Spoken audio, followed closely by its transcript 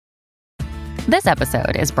This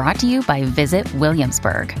episode is brought to you by Visit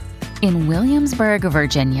Williamsburg. In Williamsburg,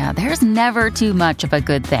 Virginia, there's never too much of a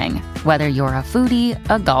good thing. Whether you're a foodie,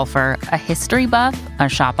 a golfer, a history buff, a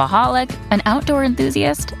shopaholic, an outdoor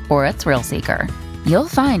enthusiast, or a thrill seeker, you'll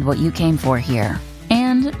find what you came for here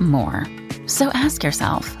and more. So ask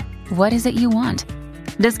yourself, what is it you want?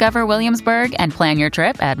 Discover Williamsburg and plan your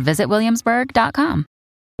trip at visitwilliamsburg.com.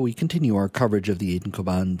 We continue our coverage of the Aydin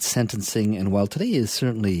Coban sentencing, and while today is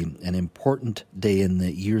certainly an important day in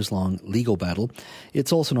the years-long legal battle,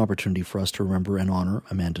 it's also an opportunity for us to remember and honor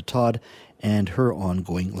Amanda Todd and her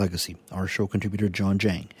ongoing legacy. Our show contributor Jawn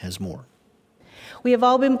Jang has more. We have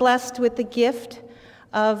all been blessed with the gift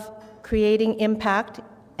of creating impact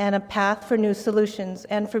and a path for new solutions,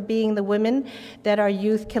 and for being the women that our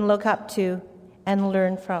youth can look up to and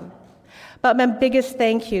learn from. But my biggest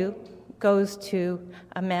thank you goes to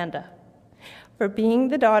Amanda for being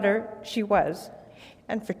the daughter she was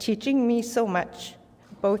and for teaching me so much,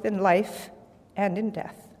 both in life and in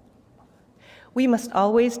death. We must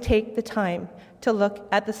always take the time to look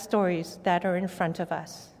at the stories that are in front of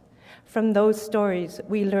us. From those stories,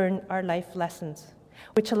 we learn our life lessons,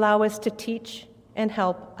 which allow us to teach and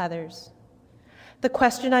help others. The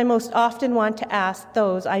question I most often want to ask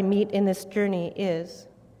those I meet in this journey is,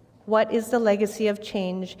 what is the legacy of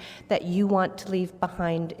change that you want to leave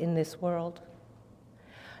behind in this world?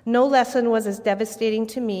 No lesson was as devastating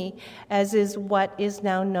to me as is what is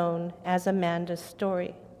now known as Amanda's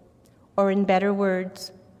story, or in better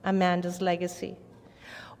words, Amanda's legacy.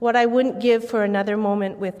 What I wouldn't give for another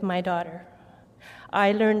moment with my daughter.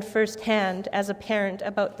 I learned firsthand as a parent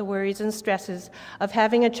about the worries and stresses of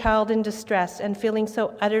having a child in distress and feeling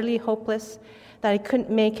so utterly hopeless that I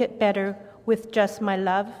couldn't make it better with just my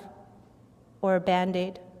love, or a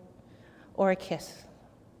Band-Aid, or a kiss.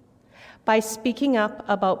 By speaking up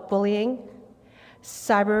about bullying,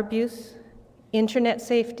 cyber abuse, internet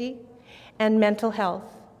safety, and mental health,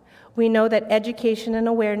 we know that education and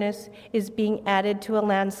awareness is being added to a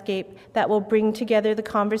landscape that will bring together the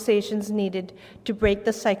conversations needed to break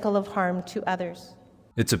the cycle of harm to others.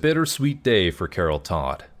 It's a bittersweet day for Carol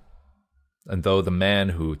Todd. And though the man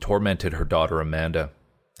who tormented her daughter Amanda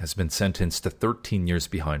has been sentenced to 13 years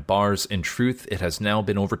behind bars, in truth, it has now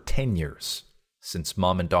been over 10 years since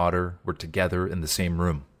mom and daughter were together in the same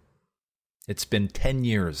room. It's been 10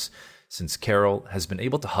 years since Carol has been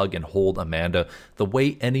able to hug and hold Amanda the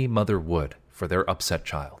way any mother would for their upset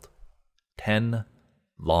child. 10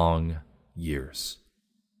 long years.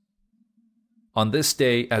 On this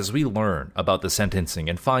day, as we learn about the sentencing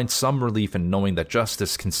and find some relief in knowing that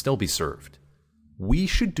justice can still be served, we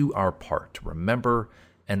should do our part to remember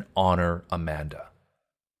and honor Amanda.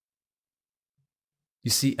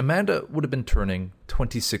 You see, Amanda would have been turning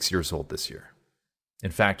 26 years old this year.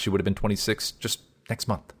 In fact, she would have been 26 just next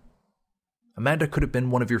month. Amanda could have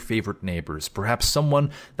been one of your favorite neighbors, perhaps someone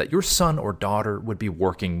that your son or daughter would be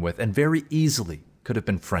working with and very easily could have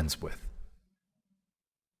been friends with.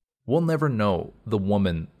 We'll never know the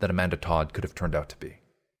woman that Amanda Todd could have turned out to be.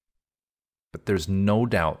 But there's no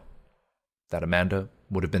doubt that Amanda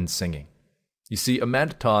would have been singing. You see,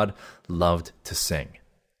 Amanda Todd loved to sing.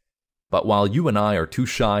 But while you and I are too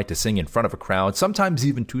shy to sing in front of a crowd, sometimes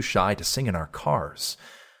even too shy to sing in our cars,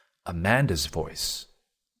 Amanda's voice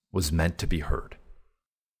was meant to be heard.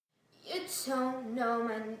 You don't know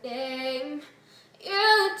my name.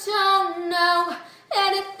 You don't know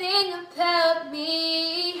anything about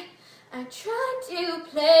me. I try to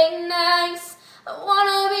play nice. I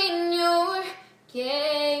wanna be in your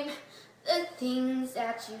game. The things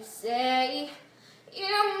that you say,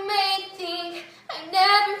 you may think I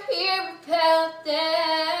never hear about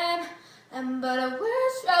them. But our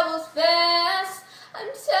words travels fast.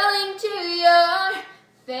 I'm telling to your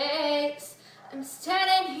face. I'm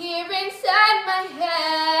standing here inside my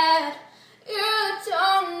head. You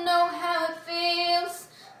don't know how it feels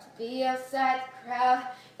to be outside the crowd.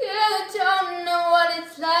 You don't know what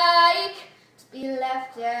it's like to be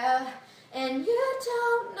left out. And you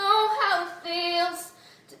don't know how it feels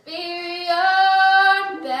to be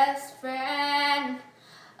your best friend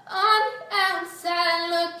on the outside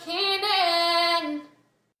looking in.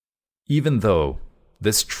 Even though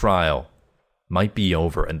this trial might be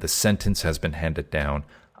over and the sentence has been handed down,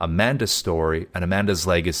 Amanda's story and Amanda's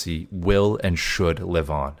legacy will and should live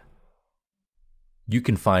on. You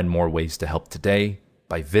can find more ways to help today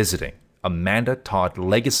by visiting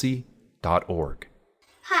amandatoddlegacy.org.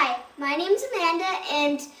 Hi, my name's Amanda,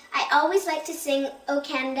 and I always like to sing O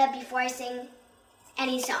Canada before I sing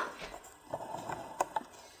any song.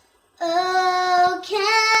 O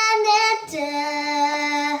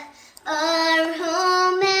Canada,